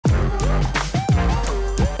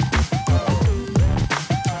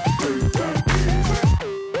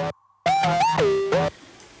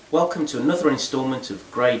Welcome to another instalment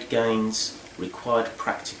of Grade Gains Required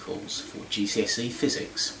Practicals for GCSE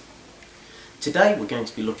Physics. Today we're going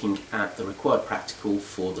to be looking at the required practical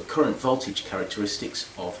for the current voltage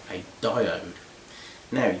characteristics of a diode.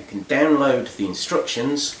 Now you can download the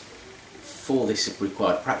instructions for this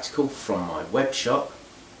required practical from my web shop.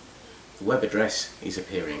 The web address is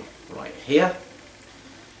appearing right here.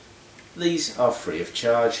 These are free of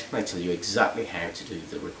charge. They tell you exactly how to do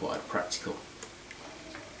the required practical.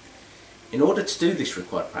 In order to do this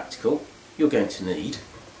required practical, you're going to need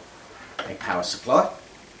a power supply,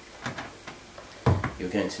 you're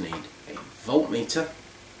going to need a voltmeter,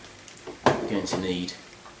 you're going to need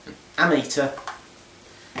an ammeter,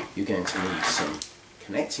 you're going to need some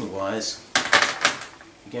connecting wires,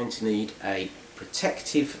 you're going to need a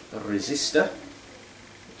protective resistor,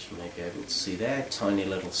 which you may be able to see there, tiny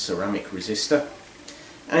little ceramic resistor,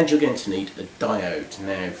 and you're going to need a diode.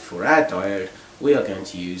 Now for our diode we are going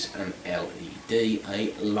to use an LED,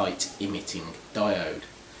 a light emitting diode.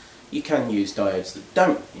 You can use diodes that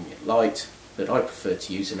don't emit light, but I prefer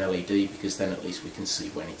to use an LED because then at least we can see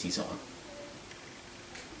when it is on.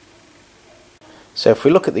 So if we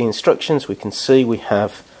look at the instructions, we can see we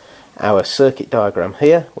have our circuit diagram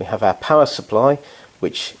here. We have our power supply,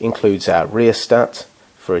 which includes our rheostat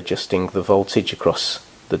for adjusting the voltage across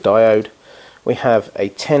the diode. We have a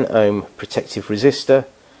 10 ohm protective resistor,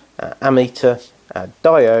 our ammeter, our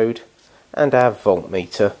diode, and our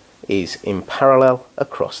voltmeter is in parallel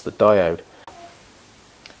across the diode.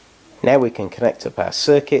 Now we can connect up our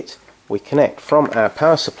circuit. We connect from our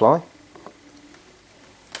power supply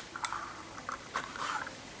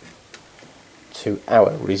to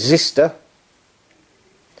our resistor.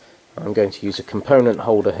 I'm going to use a component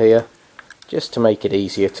holder here just to make it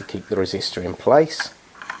easier to keep the resistor in place.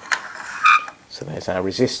 So there's our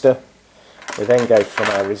resistor. We then go from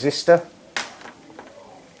our resistor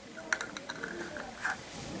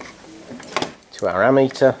to our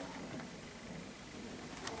ammeter,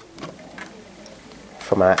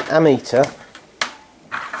 from our ammeter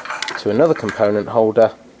to another component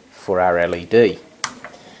holder for our LED.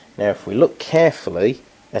 Now if we look carefully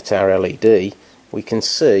at our LED, we can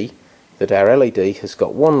see that our LED has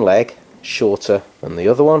got one leg shorter than the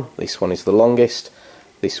other one. This one is the longest,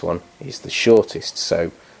 this one is the shortest.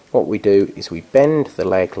 So what we do is we bend the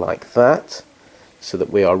leg like that so that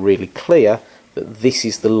we are really clear that this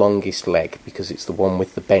is the longest leg because it's the one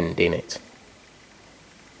with the bend in it.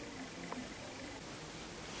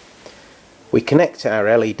 We connect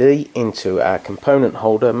our LED into our component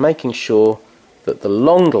holder, making sure that the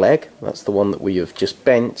long leg, that's the one that we have just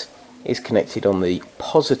bent, is connected on the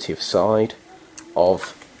positive side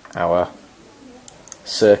of our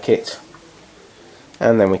circuit,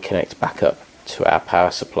 and then we connect back up to our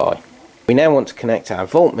power supply. We now want to connect our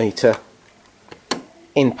voltmeter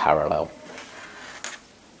in parallel.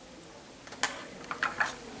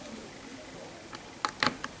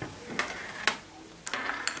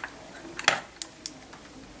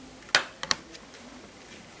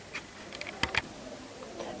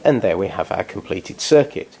 And there we have our completed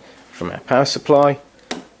circuit, from our power supply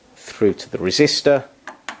through to the resistor,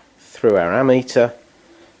 through our ammeter,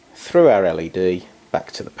 through our LED,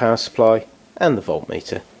 back to the power supply, and the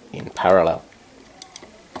voltmeter in parallel.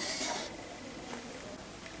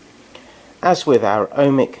 As with our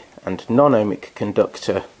ohmic and non-ohmic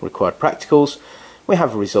conductor required practicals, we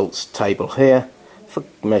have a results table here for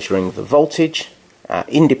measuring the voltage, our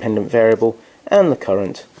independent variable, and the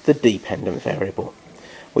current, the dependent variable.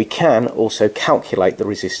 We can also calculate the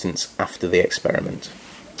resistance after the experiment.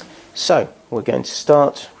 So we're going to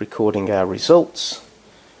start recording our results.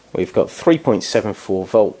 We've got 3.74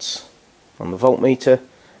 volts on the voltmeter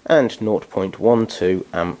and 0.12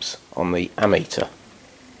 amps on the ammeter.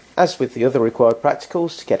 As with the other required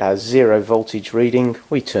practicals, to get our zero voltage reading,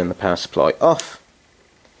 we turn the power supply off,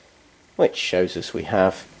 which shows us we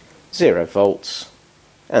have 0 volts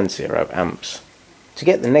and 0 amps. To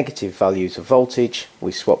get the negative values of voltage,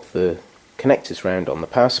 we swap the connectors round on the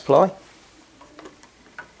power supply.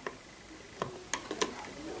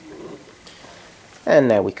 And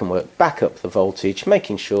now we can work back up the voltage,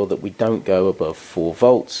 making sure that we don't go above 4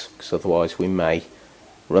 volts, because otherwise we may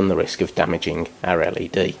run the risk of damaging our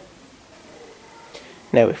LED.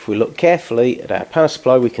 Now if we look carefully at our power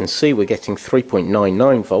supply, we can see we're getting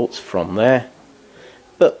 3.99 volts from there,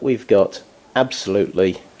 but we've got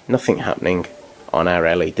absolutely nothing happening on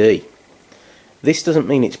our LED. This doesn't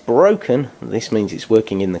mean it's broken, this means it's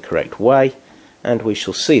working in the correct way, and we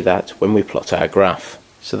shall see that when we plot our graph.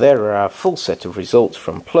 So there are our full set of results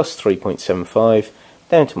from plus 3.75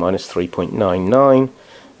 down to minus 3.99,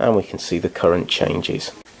 and we can see the current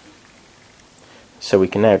changes. So we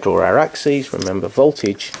can now draw our axes. Remember,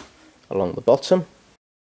 voltage along the bottom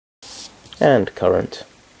and current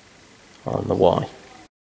on the Y.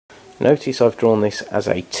 Notice I've drawn this as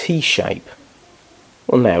a T shape.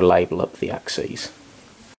 We'll now label up the axes.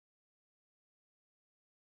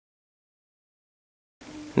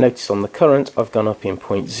 Notice on the current I've gone up in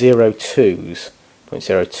 0.02s.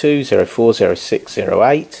 0.02, 04, 06,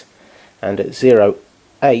 08, and at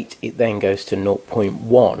 0.8 it then goes to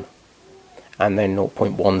 0.1 and then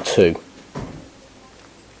 0.12.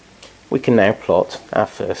 We can now plot our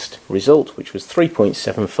first result, which was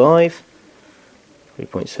 3.75,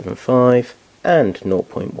 3.75 and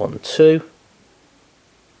 0.12.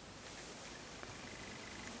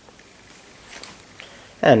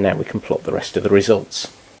 And now we can plot the rest of the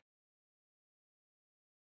results.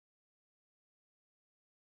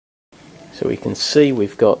 So we can see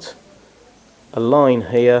we've got a line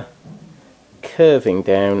here curving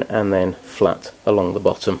down and then flat along the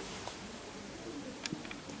bottom.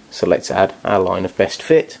 So let's add our line of best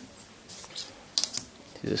fit.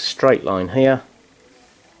 There's a straight line here,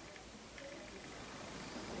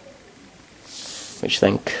 which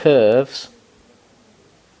then curves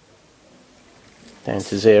down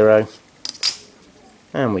to 0,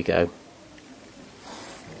 and we go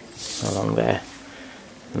along there.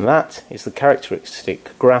 And that is the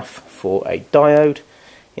characteristic graph for a diode.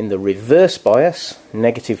 In the reverse bias,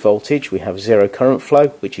 negative voltage, we have 0 current flow,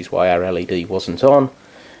 which is why our LED wasn't on,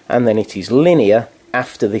 and then it is linear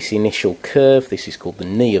after this initial curve. This is called the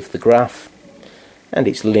knee of the graph, and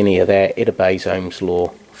it's linear there. It obeys Ohm's law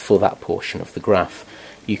for that portion of the graph.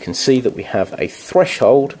 You can see that we have a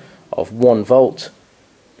threshold of 1 volt,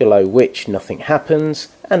 below which nothing happens,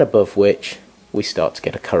 and above which we start to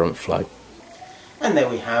get a current flow. And there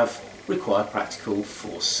we have required practical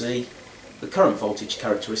 4C, the current voltage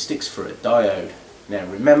characteristics for a diode. Now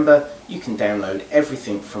remember, you can download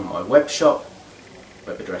everything from my web shop.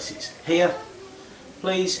 Web address is here.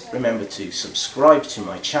 Please remember to subscribe to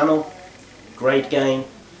my channel, Grade Gain,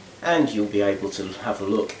 and you'll be able to have a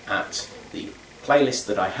look at the playlist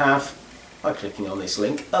that I have by clicking on this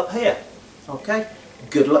link up here. Okay,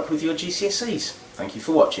 good luck with your GCSEs. Thank you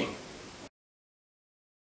for watching.